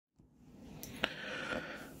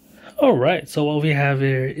Alright, so what we have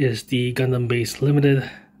here is the Gundam base limited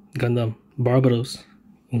Gundam Barbatos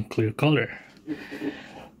in clear color.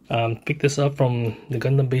 Picked this up from the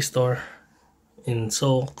Gundam base store in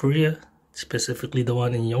Seoul, Korea, specifically the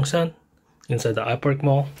one in Yongsan, inside the iPark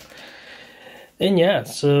Mall. And yeah,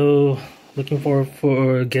 so looking forward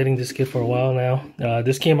for getting this kit for a while now.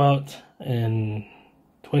 This came out in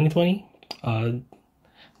 2020,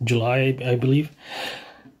 July, I believe.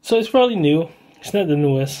 So it's probably new. It's not the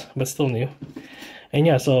newest, but still new. And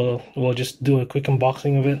yeah, so we'll just do a quick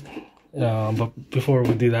unboxing of it. But before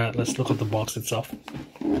we do that, let's look at the box itself.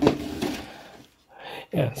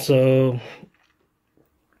 Yeah, so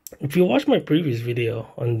if you watch my previous video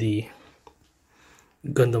on the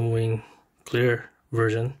Gundam Wing clear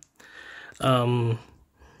version,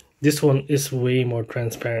 this one is way more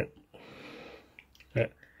transparent.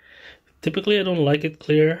 Right. Typically I don't like it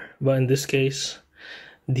clear, but in this case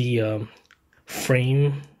the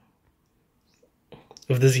frame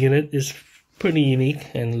of this unit is pretty unique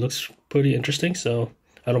and looks pretty interesting, so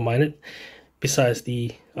I don't mind it. Besides,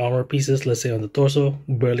 the armor pieces, let's say on the torso,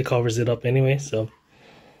 barely covers it up anyway, so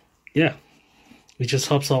yeah, it just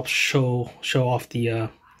helps off show off the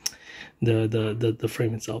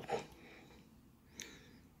frame itself.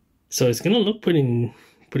 So it's gonna look pretty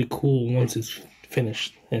cool once it's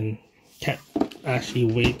finished, and can't actually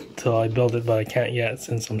wait till I build it, but I can't yet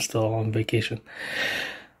since I'm still on vacation.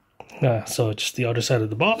 So just the other side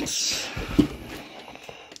of the box,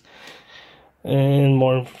 and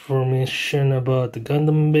more information about the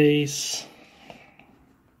Gundam base.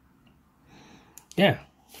 Yeah,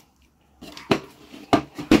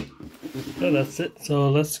 so that's it.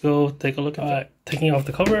 So let's go take a look at it. Taking off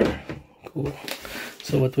the cover. Cool.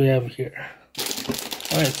 So what do we have here?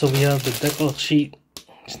 Alright, so we have the decal sheet.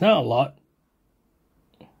 It's not a lot,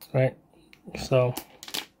 right? So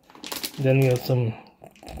then we have some,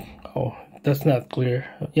 oh, that's not clear.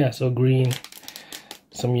 Yeah, so green,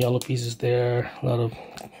 some yellow pieces there, a lot of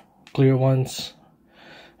clear ones,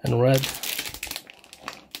 and red.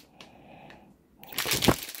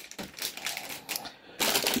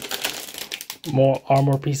 More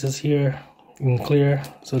armor pieces here in clear,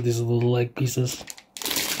 so these are the leg pieces.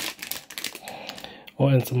 Oh,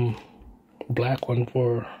 and some black one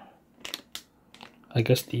for, I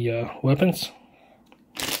guess, the weapons.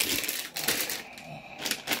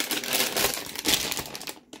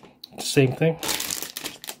 Same thing,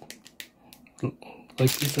 leg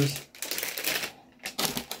pieces.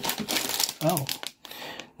 Oh,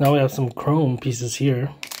 now we have some chrome pieces here.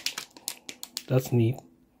 That's neat.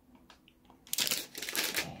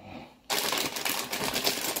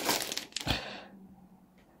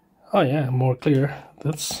 Oh yeah, more clear.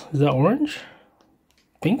 Is that orange?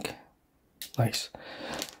 Pink? Nice.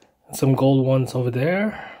 And some gold ones over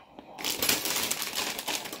there.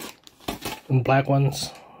 And black ones.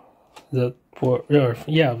 That for,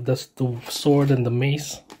 yeah, that's the sword and the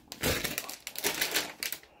mace.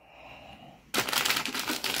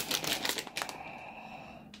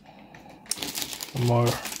 More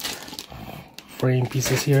frame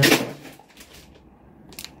pieces here.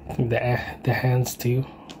 The hands too.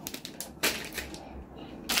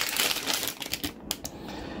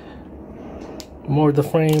 More of the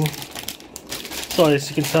frame. So as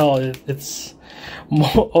you can tell, it's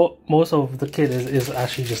most of the kit is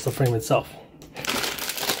actually just the frame itself.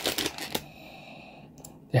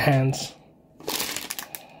 The hands.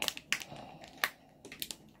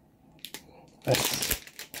 Nice.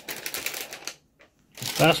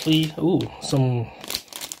 Lastly, ooh, some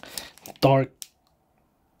dark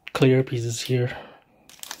clear pieces here.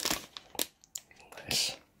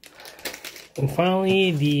 Nice. And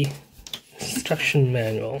finally, the instruction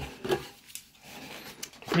manual.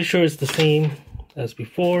 Pretty sure it's the same as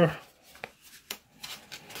before.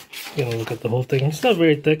 You know, look at the whole thing. It's not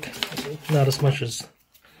very thick, not as thick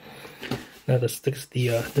as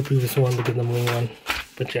the previous one, the Gundam Wing one.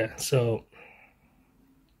 But yeah, so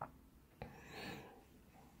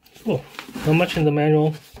cool. Not much in the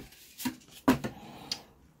manual.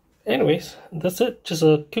 Anyways, that's it. Just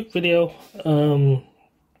a quick video.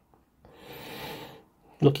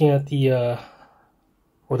 Looking at the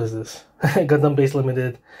what is this? Gundam base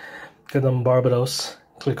limited Gundam Barbatos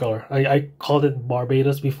clear color. I called it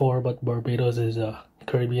Barbados before, but Barbados is a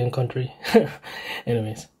Caribbean country.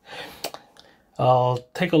 Anyways, I'll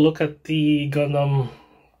take a look at the Gundam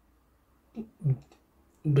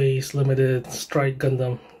base limited Strike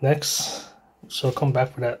Gundam next, so come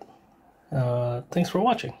back for that. Thanks for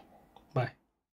watching.